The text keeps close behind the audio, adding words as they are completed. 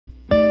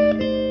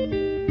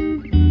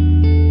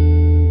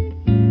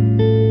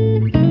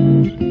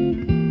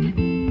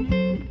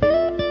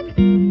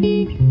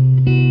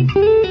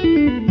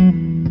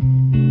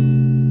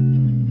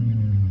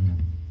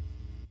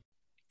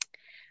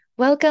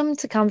Welcome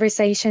to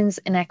Conversations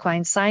in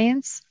Equine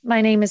Science.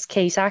 My name is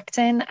Kate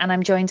Acton and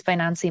I'm joined by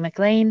Nancy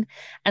McLean.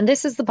 And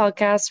this is the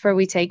podcast where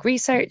we take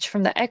research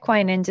from the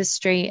equine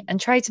industry and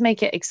try to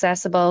make it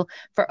accessible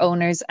for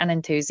owners and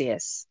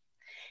enthusiasts.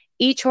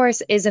 Each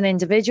horse is an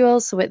individual,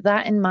 so with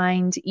that in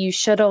mind, you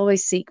should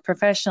always seek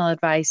professional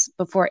advice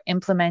before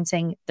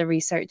implementing the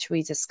research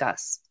we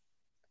discuss.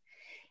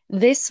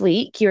 This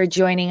week, you're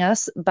joining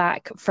us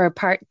back for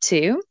part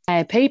two,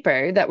 a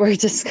paper that we're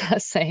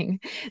discussing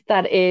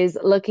that is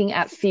looking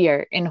at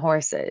fear in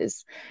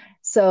horses.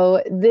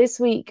 So this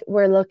week,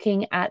 we're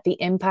looking at the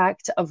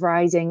impact of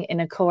riding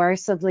in a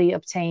coercively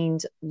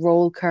obtained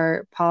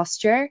roll-cur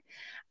posture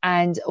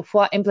and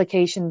what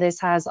implication this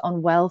has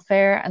on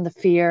welfare and the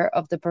fear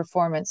of the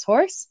performance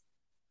horse,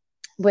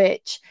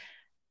 which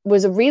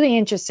was a really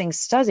interesting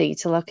study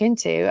to look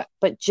into.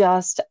 But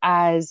just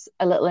as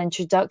a little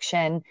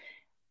introduction,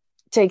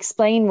 to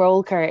explain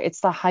roll-cur,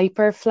 it's the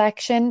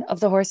hyperflexion of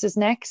the horse's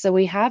neck. So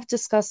we have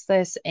discussed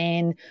this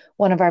in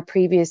one of our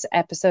previous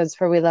episodes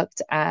where we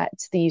looked at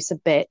the use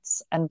of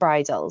bits and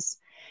bridles.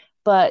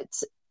 But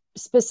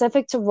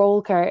specific to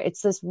roll-cur,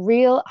 it's this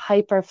real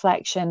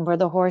hyperflexion where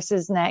the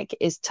horse's neck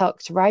is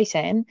tucked right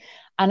in,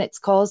 and it's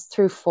caused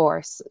through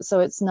force.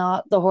 So it's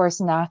not the horse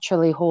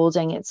naturally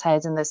holding its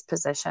head in this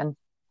position.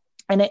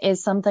 And it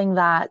is something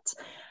that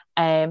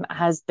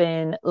has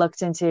been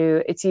looked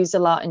into. It's used a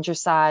lot in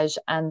dressage,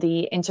 and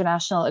the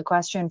International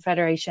Equestrian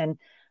Federation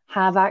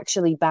have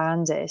actually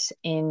banned it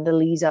in the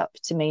lead up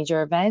to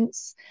major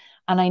events.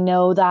 And I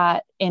know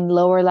that in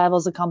lower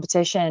levels of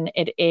competition,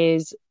 it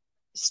is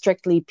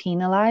strictly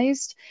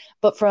penalized.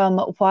 But from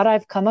what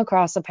I've come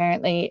across,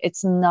 apparently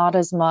it's not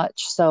as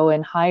much so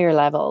in higher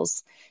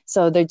levels.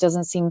 So there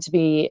doesn't seem to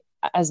be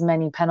as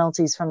many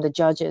penalties from the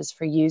judges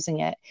for using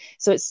it.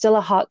 So it's still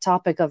a hot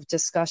topic of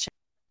discussion.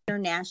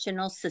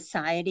 International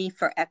Society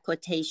for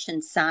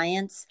Equitation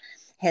Science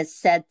has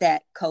said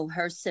that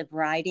coercive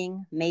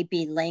riding may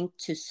be linked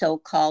to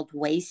so-called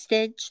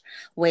wastage,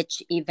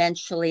 which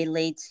eventually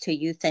leads to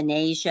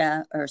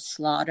euthanasia or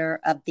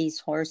slaughter of these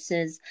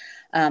horses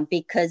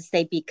because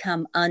they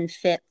become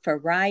unfit for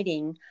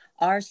riding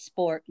or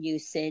sport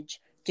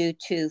usage due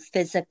to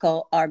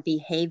physical or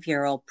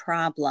behavioral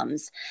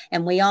problems.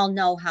 And we all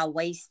know how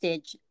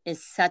wastage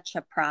is such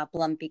a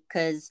problem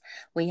because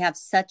we have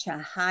such a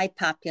high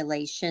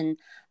population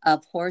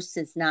of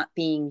horses not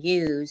being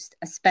used,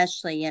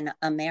 especially in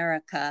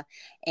America.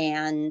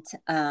 And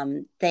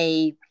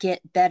they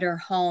get better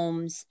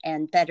homes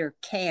and better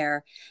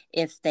care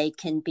if they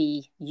can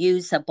be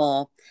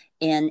usable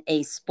in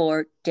a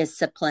sport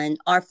discipline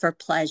or for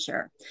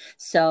pleasure.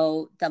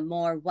 So the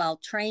more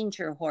well-trained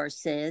your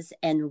horse is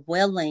and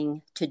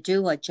willing to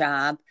do a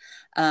job,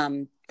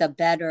 the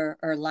better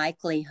or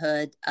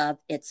likelihood of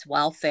its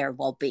welfare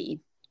will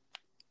be.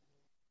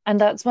 And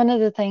that's one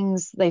of the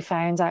things they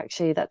found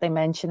actually that they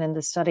mention in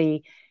the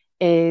study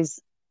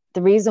is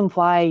the reason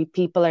why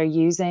people are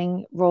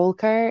using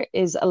roll-cur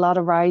is a lot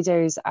of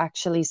riders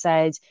actually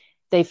said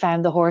they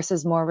found the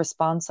horses more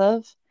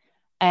responsive.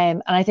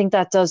 And I think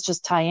that does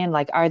just tie in,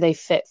 like, are they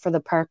fit for the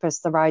purpose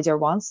the rider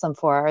wants them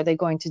for? Are they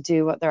going to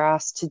do what they're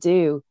asked to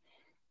do?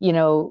 You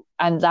know,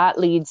 and that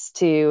leads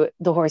to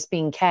the horse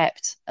being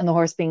kept and the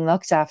horse being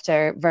looked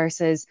after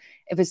versus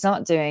if it's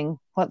not doing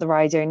what the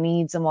rider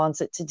needs and wants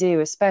it to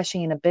do,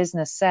 especially in a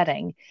business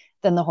setting,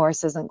 then the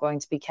horse isn't going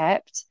to be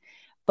kept.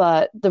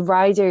 But the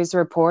riders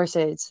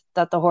reported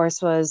that the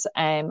horse was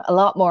a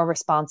lot more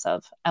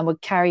responsive and would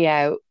carry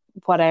out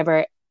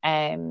whatever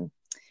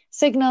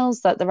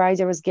signals that the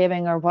rider was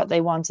giving or what they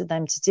wanted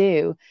them to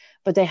do.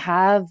 But they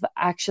have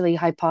actually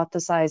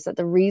hypothesized that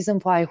the reason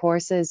why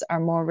horses are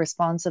more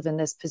responsive in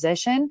this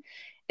position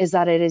is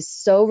that it is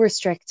so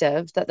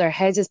restrictive that their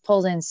head is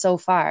pulled in so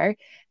far,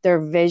 their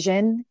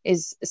vision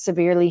is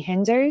severely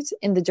hindered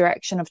in the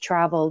direction of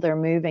travel they're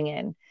moving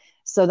in.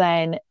 So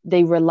then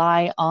they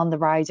rely on the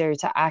rider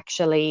to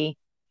actually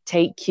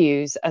take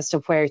cues as to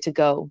where to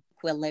go.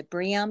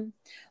 Equilibrium,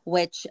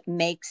 which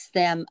makes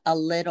them a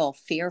little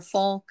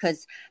fearful,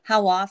 because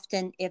how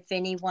often, if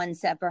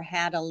anyone's ever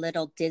had a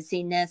little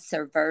dizziness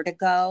or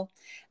vertigo,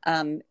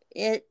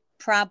 it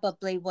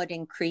probably would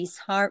increase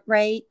heart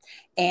rate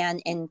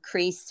and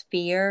increase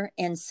fear.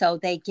 And so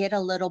they get a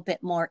little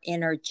bit more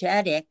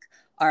energetic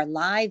or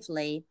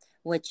lively,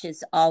 which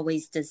is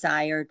always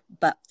desired,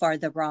 but for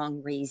the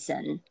wrong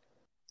reason.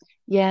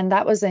 Yeah, and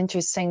that was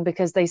interesting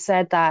because they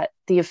said that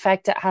the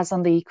effect it has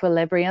on the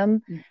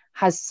equilibrium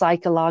has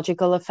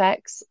psychological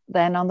effects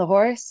then on the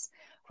horse.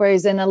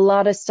 Whereas in a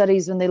lot of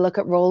studies, when they look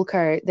at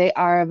roll-cur, they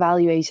are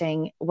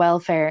evaluating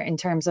welfare in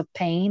terms of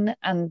pain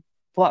and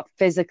what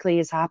physically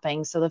is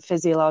happening, so the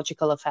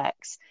physiological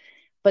effects.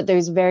 But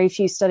there's very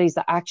few studies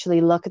that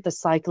actually look at the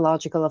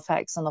psychological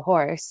effects on the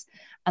horse.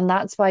 And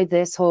that's why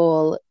this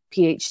whole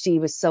PhD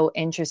was so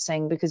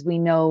interesting, because we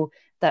know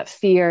that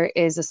fear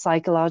is a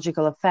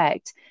psychological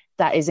effect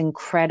that is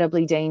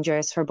incredibly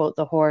dangerous for both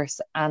the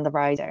horse and the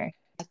rider.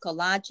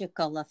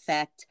 Psychological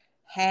effect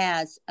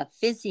has a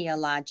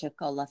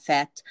physiological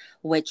effect,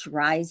 which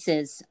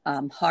rises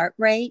heart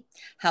rate.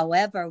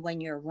 However,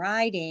 when you're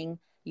riding,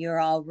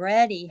 you're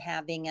already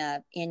having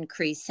an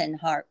increase in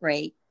heart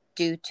rate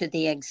due to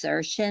the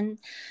exertion.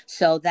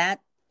 So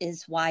that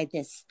is why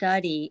this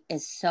study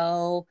is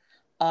so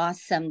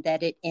awesome,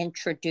 that it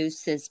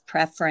introduces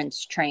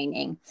preference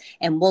training.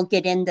 And we'll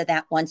get into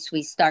that once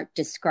we start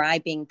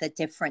describing the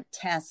different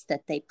tests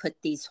that they put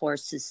these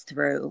horses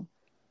through.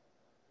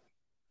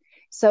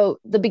 So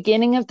the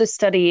beginning of the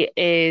study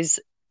is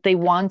they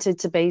wanted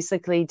to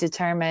basically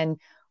determine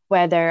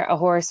whether a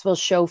horse will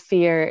show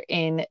fear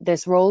in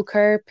this roll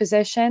cur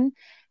position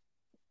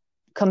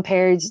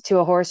compared to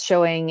a horse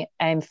showing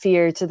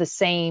fear to the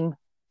same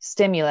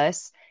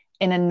stimulus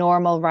in a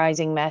normal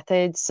riding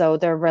method. So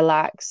they're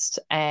relaxed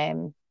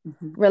head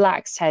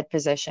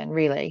position,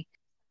 really.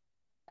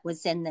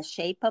 Was in the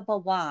shape of a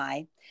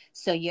Y.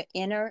 So you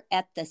enter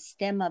at the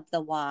stem of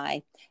the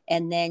Y,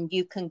 and then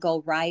you can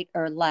go right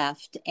or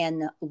left.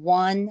 And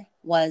one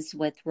was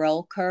with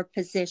roll cur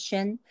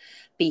position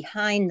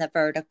behind the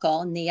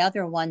vertical, and the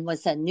other one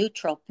was a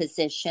neutral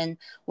position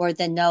where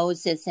the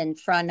nose is in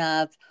front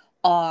of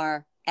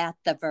R at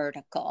the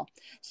vertical.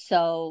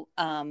 So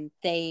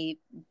they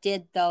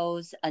did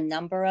those a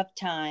number of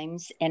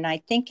times, and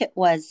I think it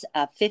was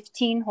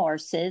 15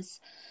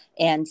 horses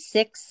and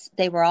 6,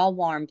 they were all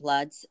warm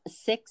bloods,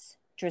 6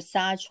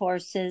 dressage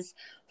horses,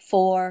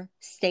 4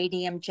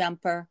 stadium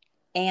jumper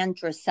and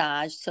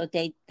dressage. So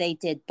they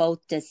did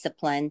both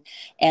discipline,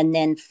 and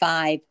then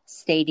 5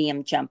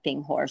 stadium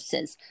jumping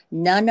horses.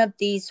 None of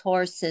these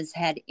horses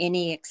had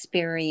any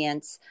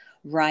experience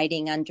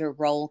riding under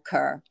roll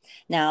cur.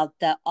 Now,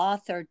 the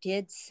author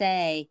did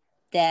say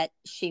that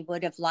she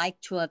would have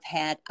liked to have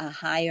had a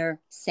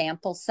higher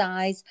sample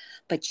size,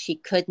 but she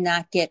could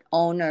not get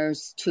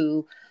owners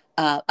to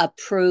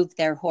approve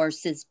their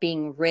horses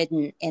being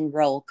ridden in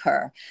roll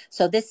cur.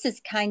 So this is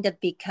kind of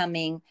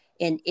becoming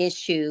an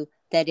issue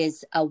that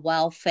is a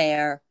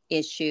welfare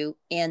issue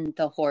in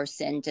the horse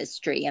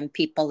industry, and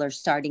people are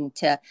starting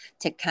to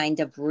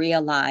kind of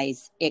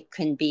realize it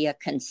can be a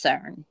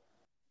concern.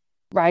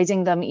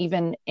 Riding them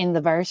even in the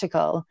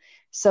vertical.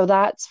 So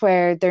that's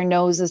where their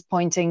nose is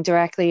pointing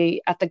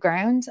directly at the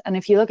ground. And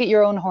if you look at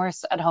your own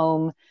horse at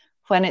home,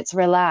 when it's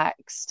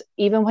relaxed,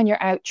 even when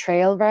you're out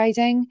trail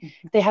riding,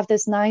 they have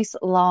this nice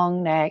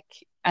long neck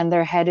and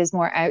their head is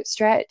more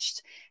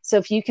outstretched. So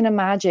if you can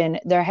imagine,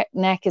 their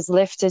neck is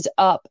lifted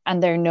up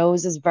and their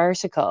nose is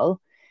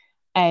vertical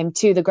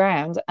to the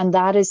ground, and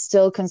that is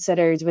still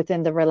considered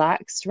within the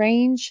relaxed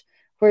range,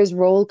 whereas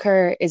roll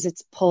cur is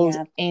it's pulled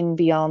in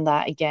beyond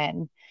that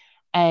again.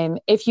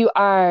 If you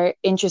are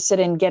interested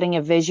in getting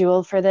a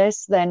visual for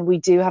this, then we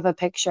do have a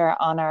picture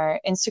on our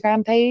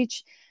Instagram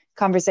page,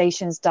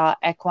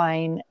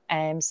 conversations.equine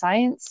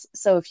science.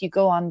 So if you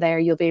go on there,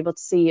 you'll be able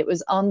to see it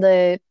was on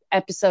the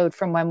episode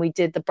from when we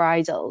did the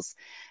bridles.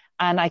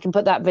 And I can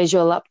put that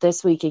visual up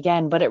this week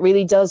again, but it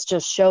really does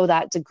just show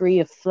that degree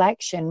of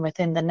flexion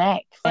within the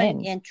neck.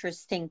 One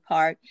interesting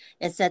part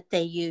is that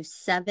they used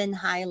 7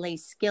 highly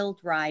skilled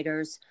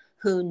riders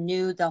who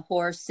knew the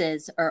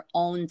horses or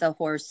owned the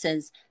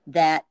horses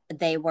that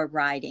they were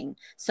riding.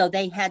 So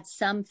they had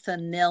some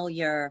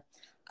familiar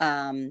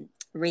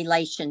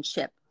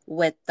relationship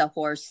with the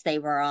horse they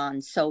were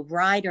on. So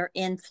rider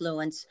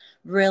influence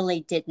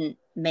really didn't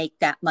make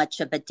that much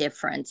of a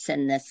difference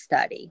in this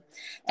study.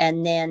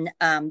 And then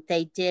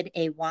they did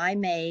a Y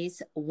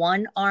maze.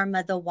 One arm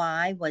of the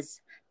Y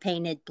was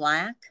painted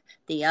black.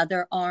 The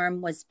other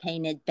arm was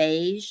painted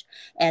beige.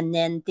 And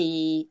then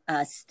the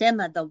stem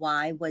of the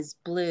Y was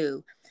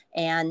blue.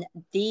 And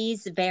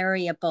these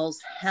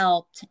variables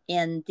helped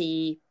in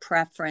the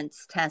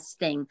preference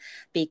testing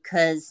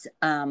because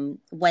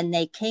when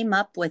they came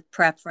up with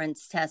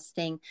preference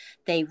testing,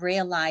 they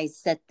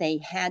realized that they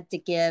had to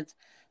give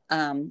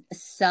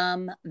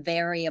some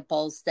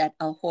variables that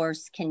a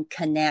horse can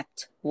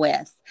connect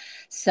with.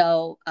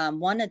 So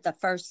one of the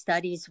first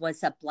studies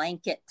was a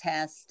blanket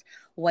test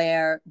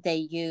where they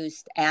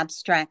used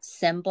abstract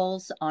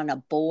symbols on a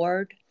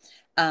board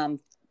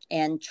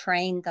and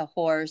trained the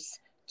horse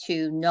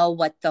to know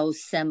what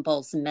those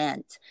symbols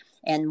meant.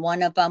 And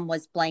one of them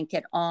was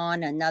blanket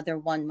on, another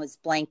one was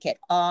blanket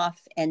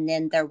off, and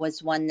then there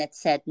was one that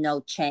said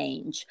no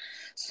change.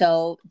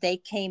 So they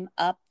came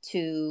up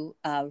to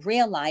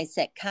realize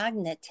that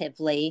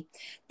cognitively,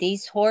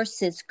 these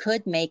horses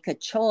could make a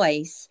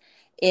choice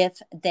if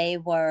they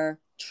were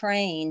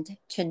trained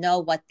to know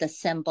what the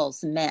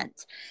symbols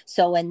meant.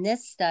 So in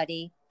this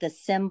study, the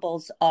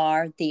symbols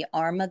are the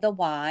arm of the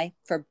Y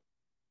for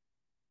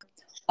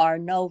are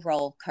no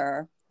roll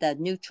cur, the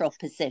neutral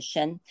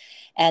position,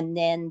 and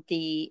then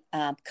the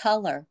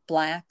color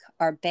black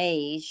or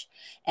beige,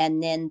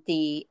 and then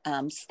the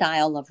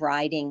style of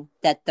riding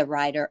that the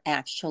rider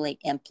actually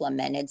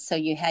implemented. So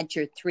you had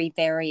your 3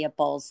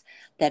 variables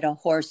that a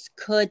horse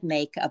could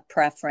make a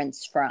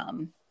preference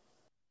from.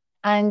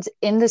 And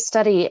in the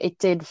study, it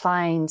did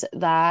find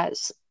that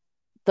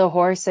the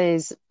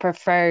horses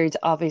preferred,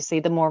 obviously,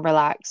 the more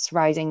relaxed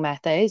riding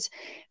method,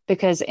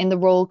 because in the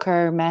roll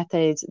cur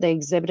method, they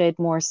exhibited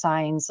more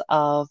signs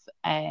of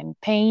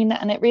pain.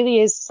 And it really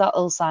is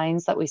subtle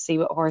signs that we see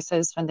with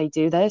horses when they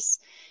do this.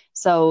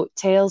 So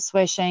tail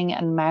swishing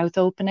and mouth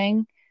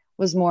opening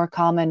was more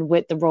common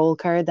with the roll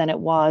cur than it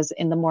was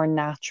in the more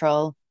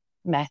natural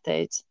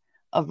method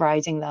of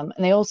riding them.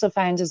 And they also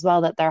found as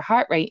well that their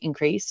heart rate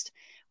increased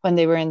when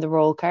they were in the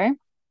roll cur,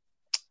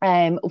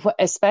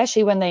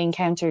 especially when they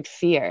encountered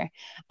fear.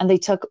 And they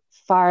took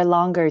far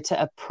longer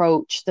to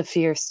approach the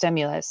fear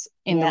stimulus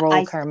in the Yeah, roll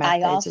I cur I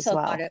methods as also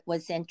thought well. it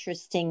was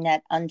interesting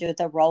that under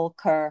the roll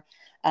cur,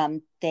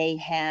 they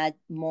had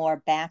more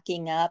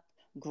backing up,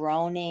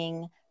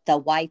 groaning. The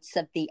whites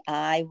of the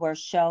eye were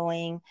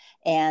showing,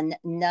 and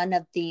none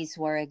of these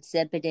were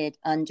exhibited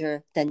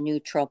under the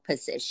neutral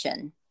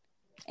position.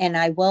 And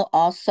I will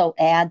also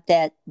add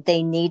that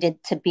they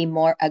needed to be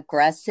more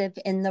aggressive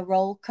in the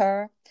roll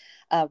cur,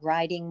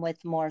 riding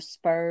with more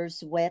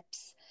spurs,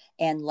 whips,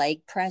 and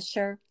leg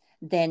pressure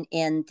than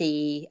in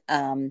the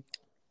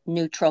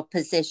neutral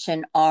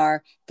position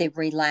or the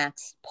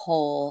relaxed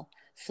pole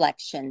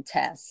flexion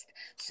test.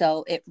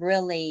 So it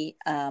really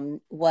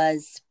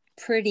was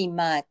pretty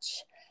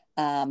much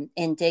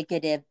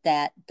indicative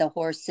that the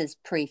horses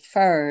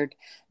preferred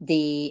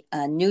the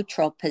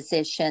neutral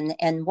position.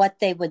 And what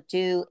they would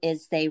do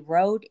is they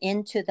rode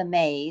into the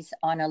maze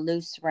on a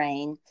loose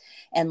rein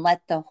and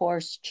let the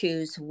horse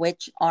choose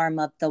which arm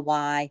of the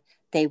Y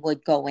they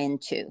would go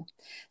into.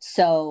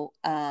 So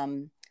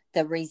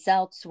the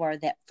results were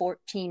that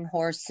 14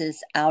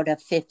 horses out of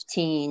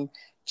 15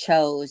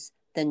 chose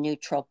the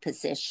neutral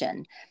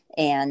position.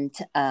 And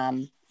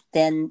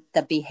then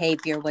the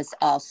behavior was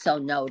also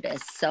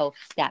noticed. So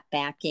that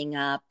backing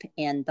up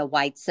and the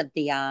whites of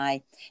the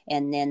eye,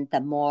 and then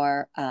the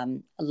more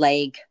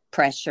leg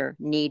pressure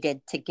needed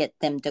to get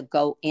them to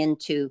go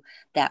into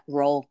that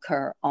roll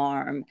cur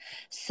arm.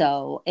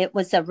 So it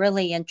was a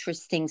really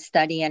interesting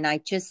study. And I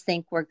just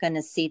think we're going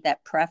to see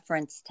that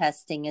preference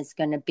testing is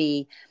going to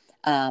be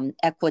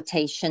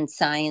equitation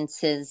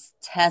sciences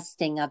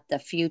testing of the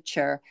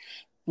future,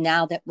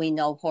 now that we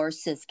know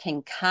horses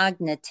can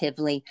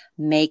cognitively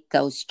make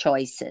those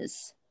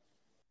choices.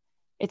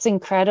 It's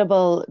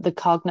incredible the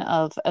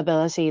cognitive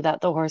ability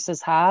that the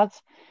horses have,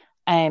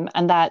 and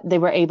that they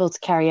were able to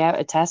carry out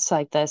a test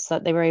like this,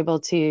 that they were able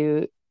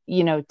to,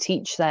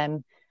 teach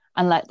them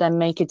and let them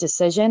make a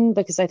decision,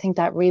 because I think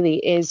that really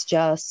is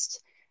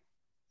just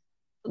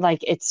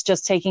like it's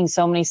just taking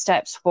so many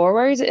steps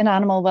forward in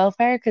animal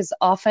welfare, because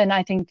often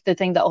I think the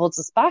thing that holds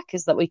us back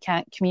is that we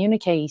can't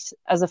communicate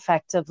as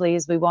effectively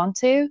as we want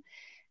to.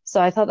 So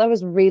I thought that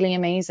was really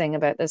amazing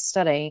about this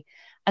study.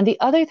 And the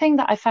other thing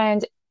that I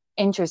found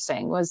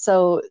interesting was,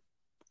 so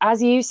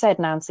as you said,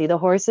 Nancy, the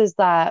horses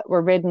that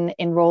were ridden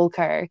in roll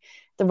cur,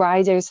 the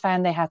riders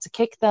found they had to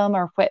kick them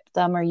or whip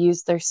them or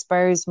use their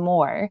spurs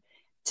more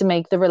to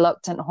make the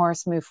reluctant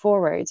horse move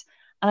forward.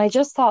 And I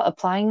just thought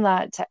applying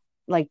that to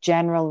like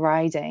general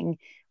riding,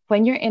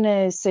 when you're in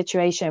a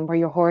situation where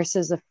your horse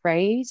is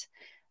afraid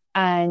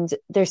and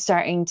they're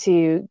starting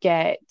to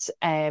get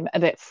a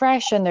bit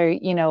fresh, and they're,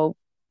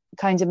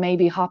 kind of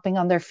maybe hopping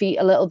on their feet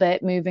a little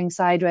bit, moving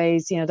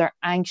sideways, they're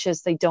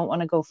anxious, they don't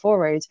want to go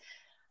forward.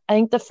 I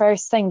think the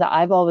first thing that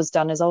I've always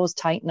done is always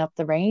tighten up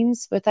the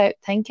reins without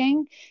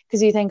thinking,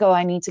 because you think, oh,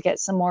 I need to get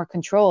some more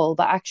control,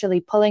 but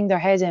actually pulling their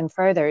head in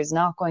further is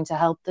not going to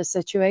help the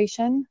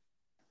situation.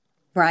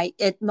 Right.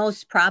 It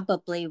most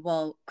probably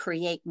will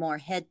create more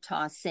head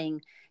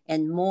tossing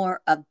and more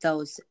of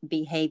those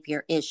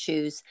behavior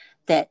issues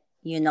that,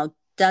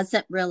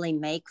 doesn't really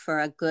make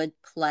for a good,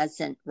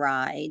 pleasant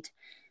ride.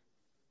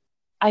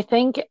 I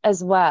think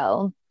as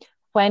well,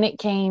 when it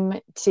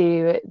came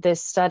to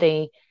this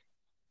study,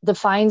 the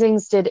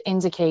findings did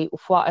indicate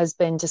what has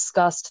been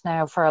discussed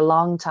now for a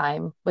long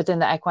time within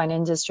the equine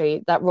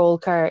industry, that roll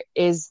cur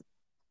is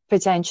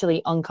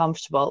potentially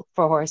uncomfortable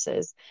for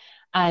horses.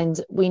 And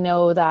we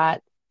know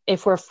that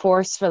if we're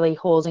forcefully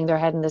holding their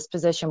head in this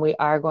position, we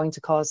are going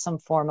to cause some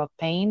form of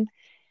pain.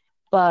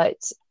 But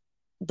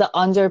the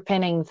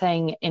underpinning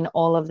thing in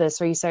all of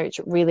this research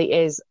really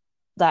is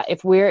that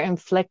if we're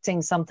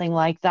inflicting something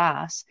like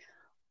that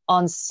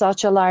on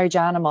such a large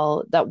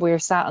animal that we're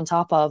sat on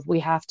top of, we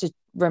have to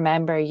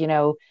remember,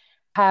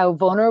 how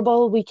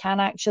vulnerable we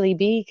can actually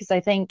be. Because I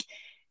think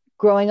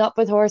growing up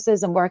with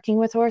horses and working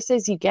with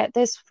horses, you get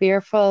this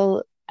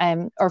fearful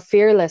or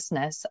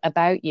fearlessness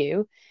about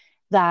you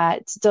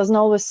that doesn't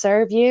always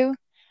serve you.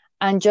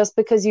 And just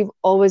because you've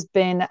always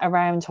been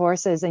around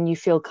horses and you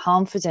feel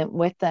confident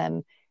with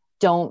them,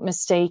 don't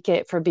mistake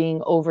it for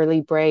being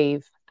overly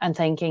brave and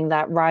thinking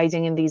that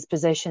riding in these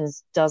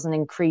positions doesn't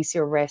increase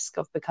your risk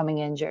of becoming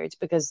injured,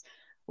 because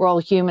we're all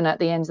human at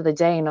the end of the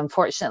day. And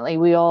unfortunately,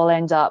 we all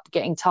end up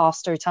getting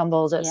tossed or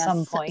tumbled at some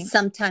Yes, point.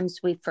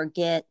 sometimes we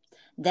forget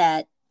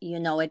that,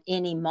 at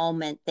any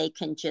moment they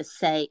can just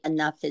say,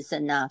 enough is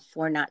enough.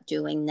 We're not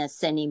doing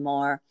this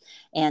anymore.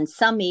 And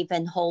some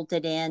even hold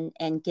it in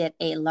and get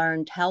a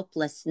learned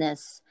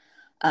helplessness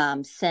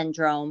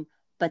syndrome,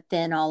 but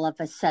then all of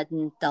a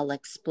sudden they'll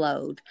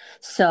explode.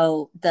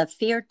 So the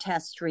fear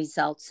test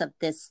results of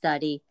this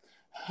study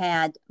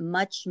had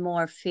much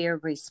more fear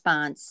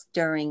response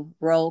during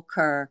roll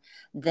cur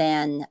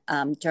than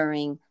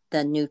during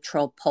the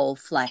neutral pole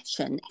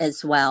flexion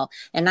as well.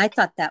 And I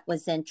thought that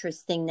was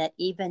interesting that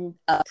even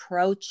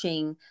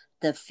approaching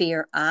the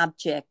fear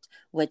object,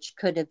 which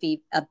could have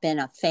been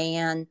a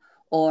fan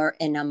or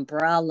an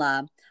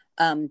umbrella,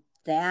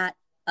 that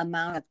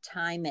amount of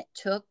time it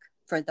took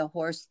for the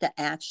horse to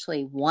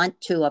actually want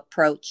to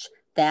approach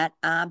that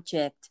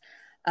object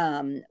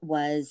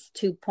was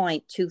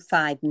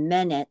 2.25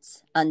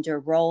 minutes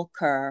under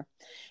Rollkur,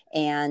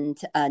 and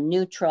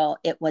neutral,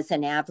 it was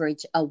an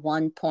average of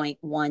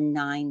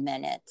 1.19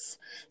 minutes.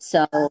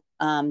 So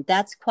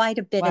that's quite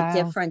a bit of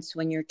difference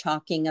when you're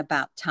talking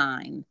about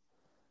time.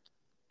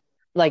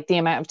 Like the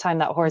amount of time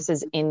that horse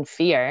is in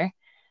fear.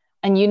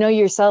 And you know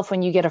yourself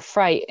when you get a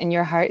fright and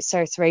your heart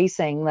starts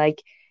racing,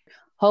 like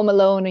home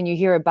alone and you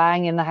hear a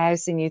bang in the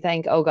house and you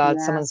think, oh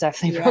God, someone's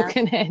definitely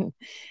broken in.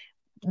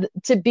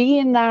 To be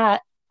in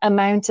that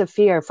amount of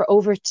fear for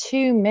over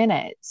 2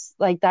 minutes,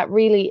 like that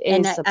really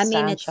is substantial.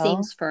 I mean, it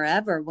seems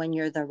forever when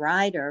you're the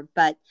rider,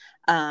 but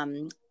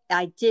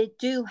I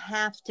do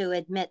have to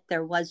admit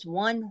there was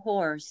one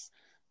horse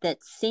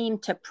that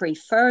seemed to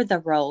prefer the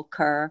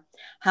Rollkur.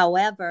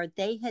 However,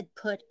 they had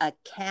put a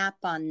cap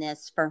on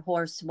this for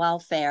horse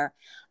welfare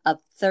of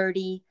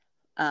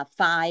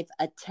 35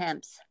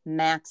 attempts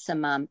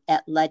maximum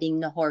at letting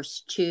the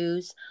horse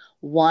choose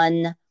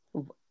one,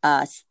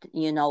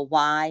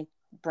 Y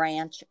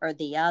branch or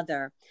the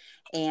other.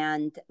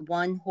 And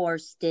one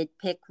horse did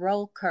pick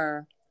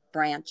Rollkur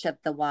branch of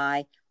the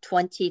Y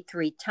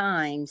 23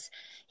 times.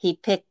 He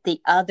picked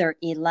the other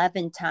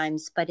 11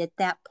 times, but at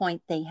that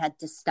point they had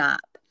to stop.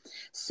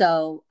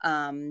 So,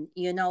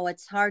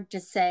 it's hard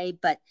to say,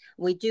 but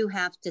we do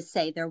have to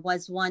say there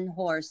was one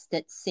horse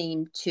that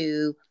seemed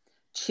to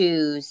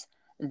choose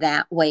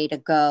that way to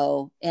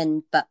go.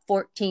 But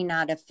 14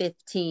 out of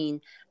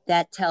 15,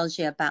 that tells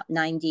you about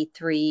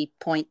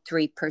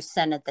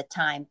 93.3% of the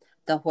time,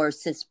 the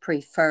horses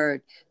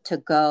preferred to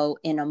go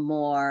in a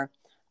more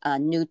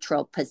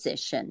neutral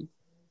position.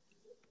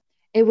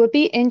 It would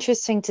be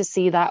interesting to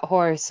see that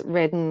horse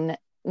ridden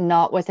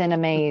not within a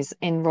maze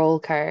in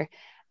Rollkur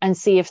and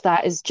see if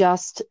that is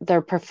just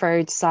their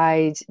preferred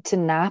side to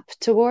nap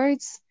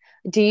towards.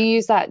 Do you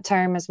use that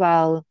term as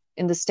well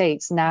in the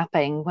States,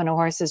 napping, when a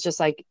horse is just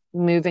like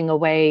moving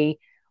away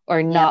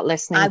or not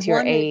listening to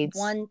your aids?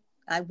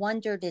 I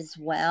wondered as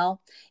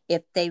well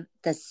if the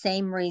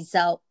same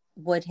result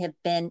would have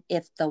been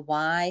if the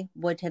Y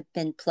would have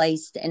been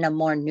placed in a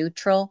more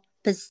neutral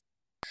position,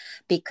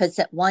 because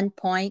at one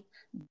point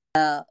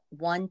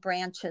one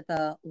branch of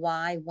the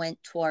Y went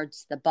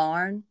towards the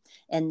barn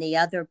and the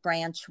other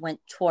branch went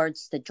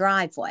towards the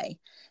driveway.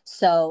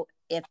 So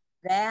if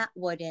that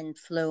would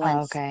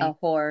influence a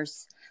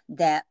horse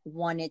that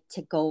wanted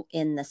to go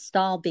in the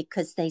stall,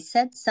 because they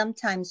said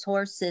sometimes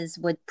horses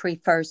would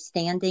prefer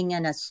standing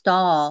in a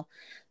stall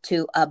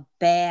to a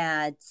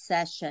bad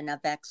session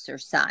of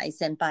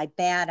exercise. And by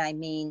bad, I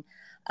mean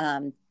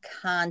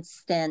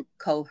constant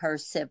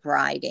coercive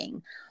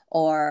riding,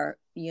 or,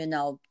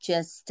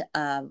 just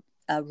a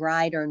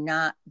rider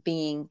not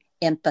being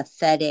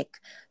empathetic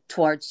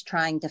towards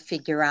trying to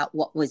figure out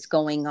what was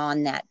going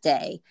on that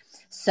day.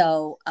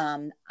 So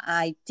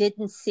I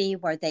didn't see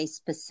where they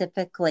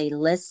specifically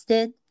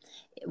listed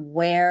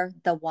where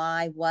the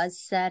Y was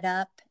set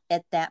up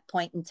at that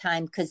point in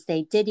time, because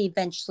they did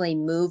eventually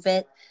move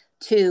it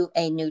to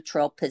a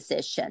neutral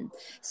position.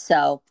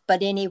 So,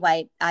 but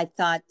anyway, I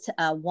thought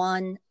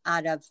 1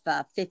 out of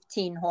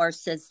 15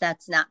 horses,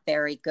 that's not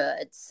very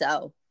good.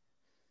 So.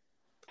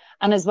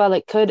 And as well,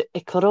 it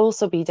could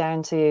also be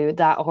down to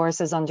that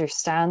horse's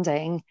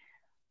understanding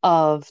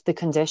of the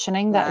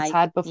conditioning that it's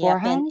had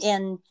beforehand.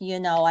 Yep.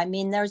 And I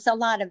mean, there's a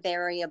lot of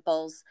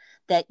variables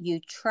that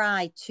you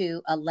try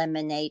to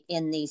eliminate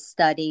in these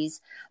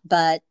studies,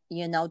 but,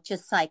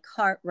 just like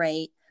heart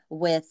rate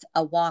with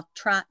a walk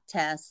trot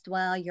test,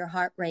 well, your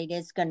heart rate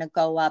is going to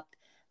go up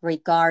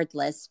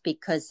regardless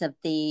because of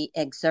the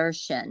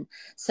exertion.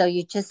 So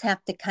you just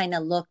have to kind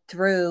of look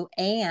through,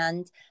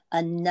 and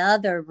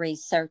another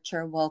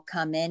researcher will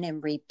come in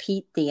and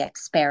repeat the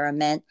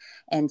experiment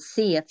and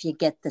see if you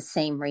get the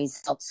same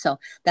results. So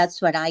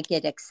that's what I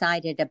get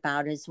excited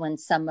about, is when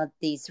some of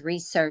this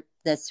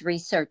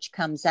research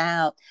comes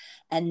out,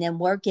 and then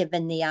we're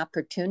given the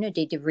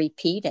opportunity to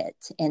repeat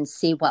it and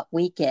see what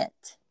we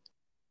get.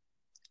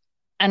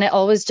 And it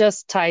always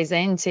just ties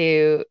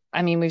into,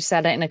 I mean, we've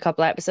said it in a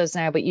couple of episodes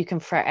now, but you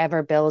can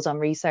forever build on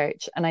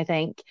research. And I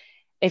think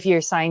if you're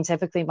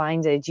scientifically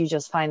minded, you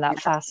just find that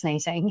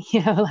fascinating.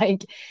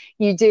 Like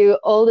you do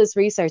all this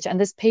research, and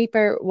this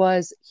paper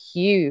was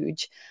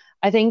huge.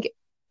 I think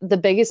the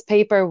biggest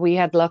paper we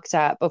had looked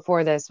at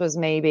before this was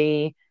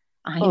maybe,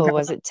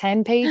 was it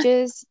 10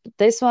 pages?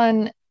 This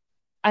one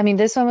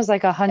was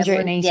like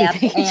 180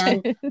 pages.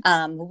 And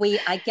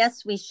I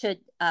guess we should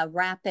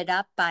wrap it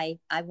up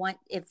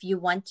if you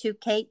want to,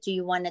 Kate, do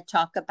you want to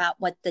talk about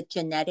what the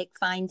genetic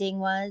finding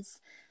was?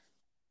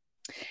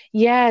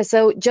 Yeah,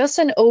 so just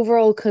an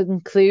overall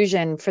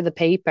conclusion for the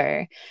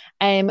paper.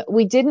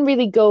 We didn't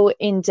really go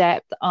in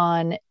depth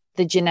on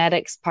the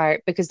genetics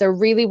part because there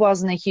really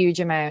wasn't a huge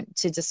amount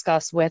to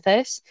discuss with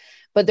it.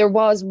 But there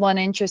was one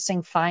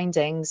interesting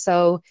finding.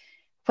 So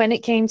when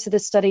it came to the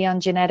study on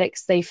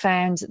genetics, they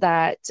found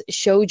that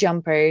show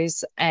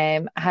jumpers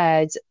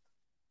had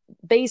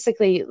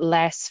basically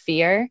less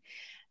fear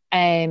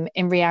in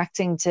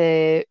reacting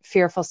to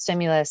fearful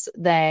stimulus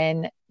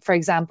than, for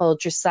example,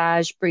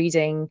 dressage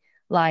breeding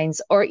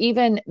lines or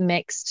even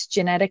mixed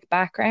genetic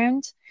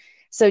background.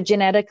 So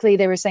genetically,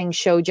 they were saying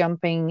show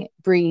jumping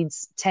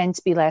breeds tend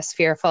to be less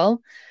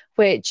fearful,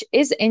 which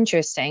is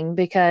interesting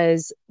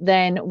because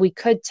then we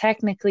could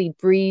technically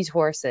breed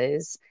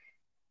horses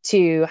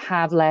to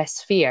have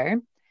less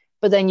fear.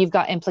 But then you've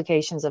got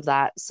implications of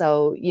that.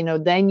 So,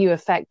 then you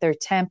affect their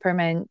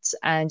temperament,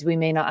 and we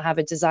may not have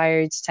a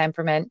desired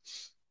temperament,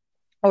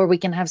 or we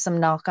can have some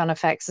knock on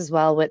effects as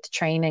well with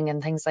training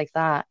and things like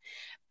that.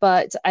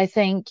 But I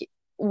think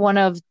one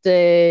of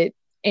the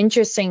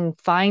interesting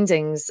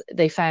findings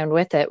they found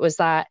with it was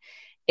that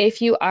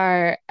if you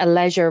are a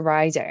leisure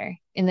rider,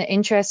 in the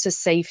interest of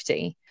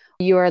safety,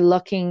 you are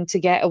looking to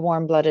get a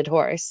warm blooded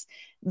horse,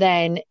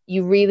 then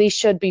you really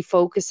should be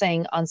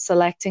focusing on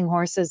selecting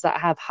horses that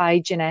have high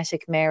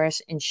genetic merit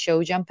in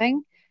show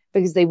jumping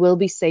because they will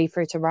be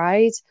safer to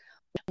ride.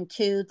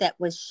 Too, that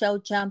was show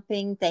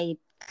jumping, they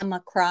come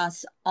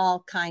across all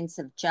kinds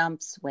of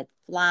jumps with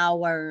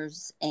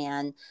flowers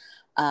and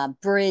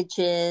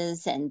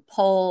bridges and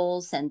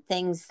poles and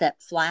things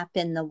that flap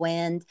in the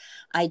wind.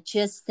 I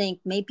just think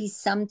maybe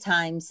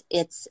sometimes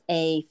it's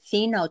a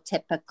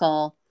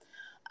phenotypical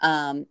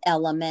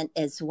element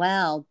as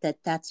well,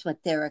 that's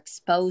what they're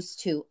exposed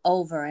to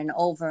over and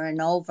over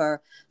and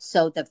over.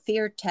 So the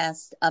fear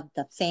test of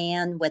the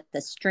fan with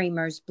the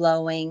streamers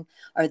blowing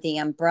or the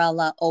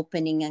umbrella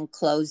opening and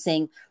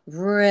closing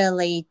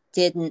really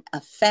didn't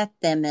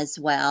affect them as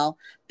well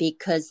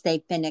because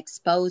they've been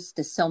exposed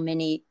to so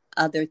many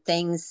other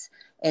things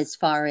as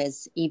far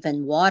as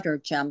even water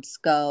jumps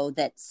go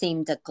that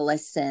seem to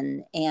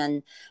glisten,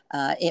 and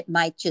it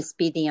might just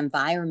be the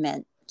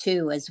environment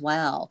too as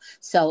well.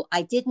 So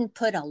I didn't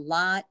put a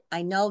lot.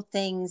 I know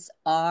things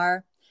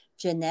are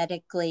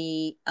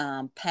genetically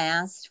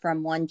passed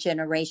from one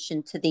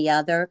generation to the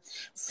other,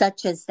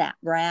 such as that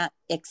rat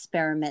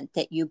experiment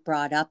that you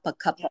brought up a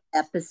couple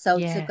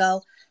episodes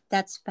ago.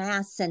 That's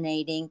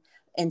fascinating.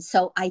 And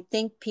so I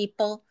think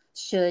people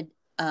should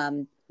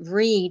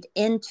read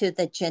into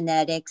the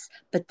genetics,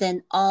 but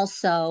then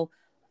also,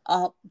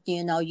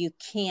 you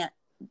can't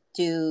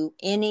do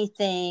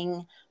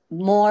anything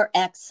more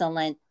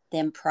excellent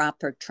than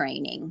proper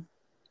training.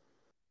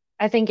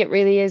 I think it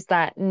really is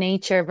that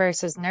nature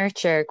versus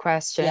nurture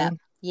question.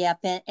 Yep.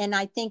 And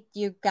I think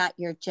you've got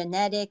your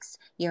genetics,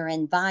 your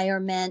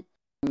environment,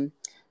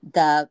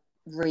 the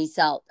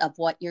result of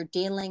what you're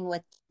dealing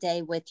with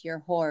today with your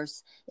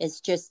horse is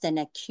just an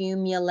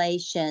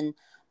accumulation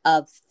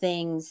of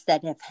things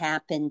that have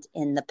happened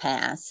in the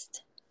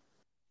past.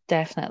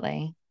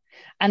 Definitely.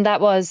 And that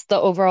was the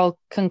overall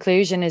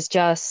conclusion, is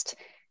just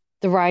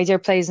the rider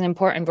plays an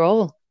important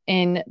role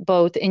in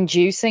both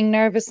inducing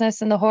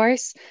nervousness in the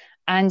horse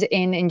and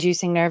in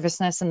inducing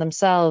nervousness in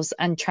themselves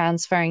and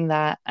transferring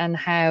that, and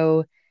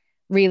how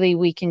really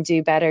we can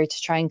do better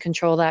to try and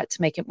control that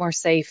to make it more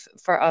safe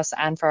for us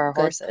and for our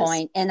horses. Good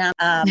point. And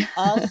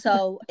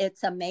also,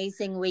 it's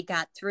amazing we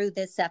got through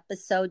this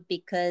episode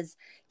because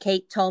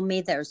Kate told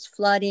me there's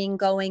flooding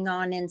going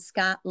on in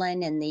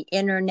Scotland and the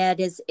internet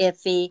is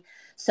iffy.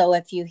 So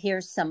if you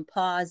hear some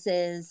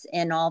pauses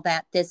and all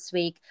that this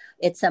week,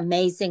 it's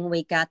amazing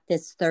we got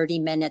this 30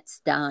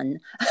 minutes done.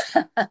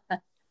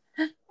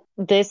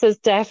 This has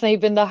definitely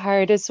been the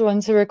hardest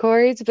one to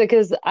record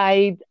because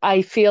I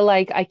feel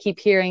like I keep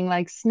hearing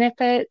like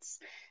snippets.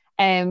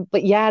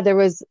 But yeah, there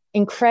was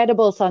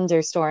incredible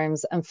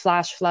thunderstorms and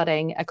flash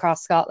flooding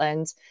across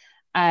Scotland,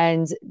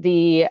 and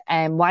the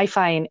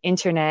Wi-Fi and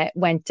internet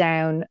went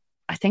down,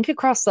 I think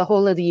across the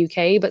whole of the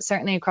UK, but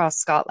certainly across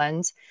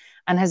Scotland,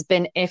 and has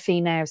been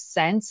iffy now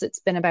since. It's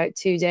been about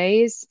 2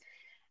 days.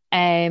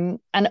 And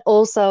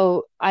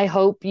also, I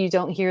hope you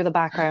don't hear the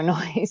background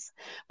noise,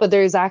 but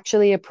there's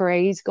actually a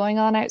parade going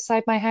on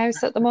outside my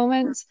house at the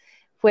moment,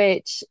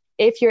 which,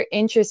 if you're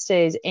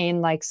interested in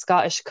like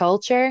Scottish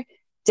culture,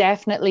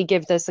 definitely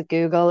give this a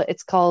Google.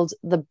 It's called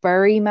the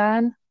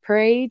Burryman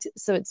Parade.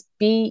 So it's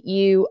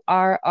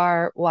Burryman.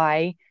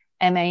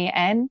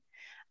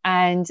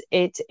 And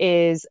it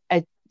is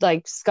a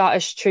like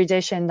Scottish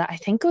tradition that I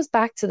think goes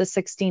back to the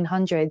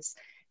 1600s,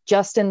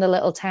 just in the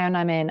little town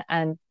I'm in,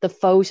 and the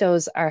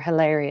photos are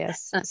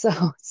hilarious. So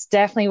it's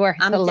definitely worth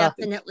a look. I'm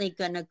definitely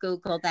going to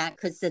Google that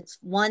because it's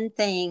one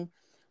thing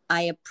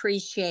I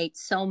appreciate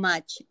so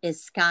much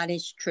is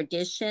Scottish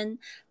tradition.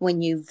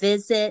 When you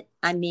visit,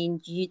 I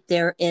mean,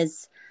 there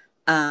is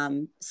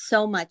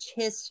so much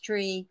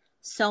history,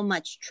 so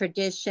much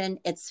tradition.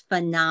 It's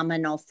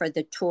phenomenal for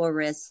the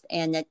tourist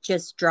and it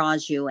just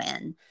draws you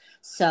in.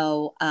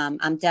 So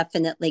I'm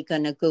definitely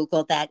going to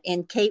Google that.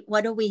 And Kate,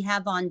 what do we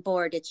have on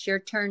board? It's your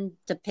turn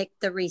to pick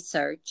the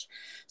research.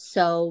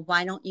 So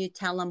why don't you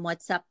tell them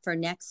what's up for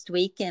next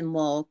week and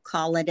we'll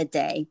call it a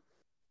day.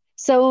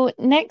 So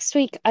next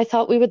week, I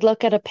thought we would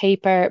look at a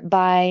paper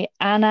by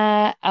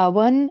Anna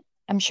Awan,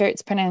 I'm sure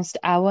it's pronounced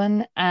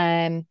Awan,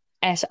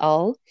 et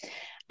al.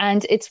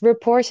 And it's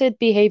reported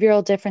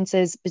behavioral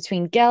differences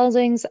between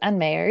geldings and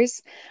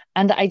mares,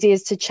 and the idea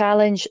is to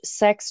challenge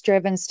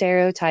sex-driven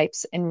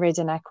stereotypes in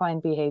ridden equine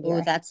Oh,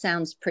 behavior. that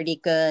sounds pretty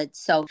good.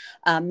 So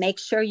make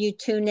sure you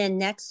tune in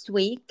next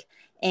week.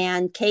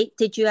 And Kate,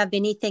 did you have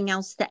anything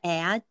else to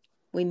add?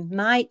 We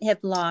might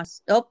have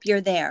lost. Oh,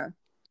 you're there.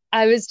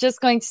 I was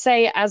just going to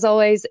say, as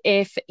always,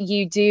 if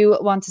you do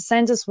want to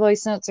send us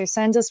voice notes or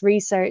send us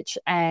research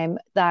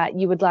that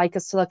you would like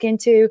us to look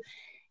into,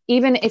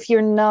 even if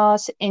you're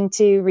not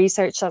into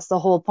research, that's the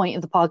whole point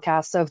of the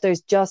podcast. So if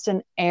there's just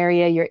an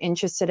area you're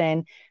interested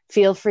in,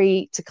 feel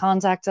free to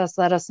contact us,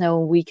 let us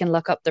know, and we can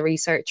look up the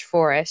research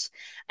for it.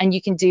 And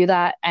you can do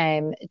that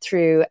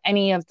through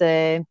any of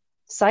the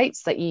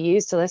sites that you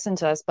use to listen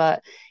to us,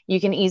 but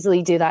you can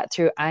easily do that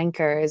through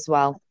Anchor as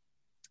well.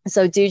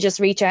 So do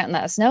just reach out and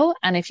let us know.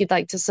 And if you'd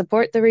like to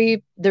support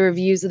the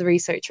reviews of the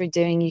research we're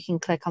doing, you can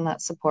click on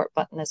that support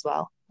button as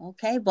well.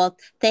 Okay, well,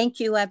 thank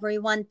you,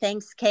 everyone.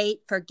 Thanks, Kate,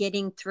 for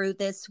getting through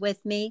this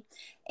with me.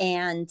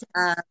 And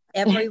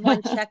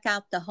everyone, check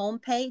out the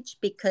homepage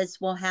because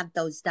we'll have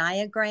those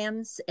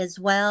diagrams as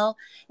well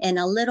and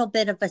a little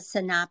bit of a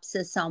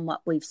synopsis on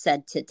what we've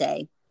said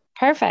today.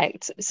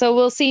 Perfect. So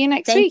we'll see you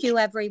next Thank week. you,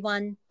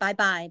 everyone. Bye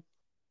bye.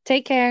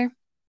 Take care.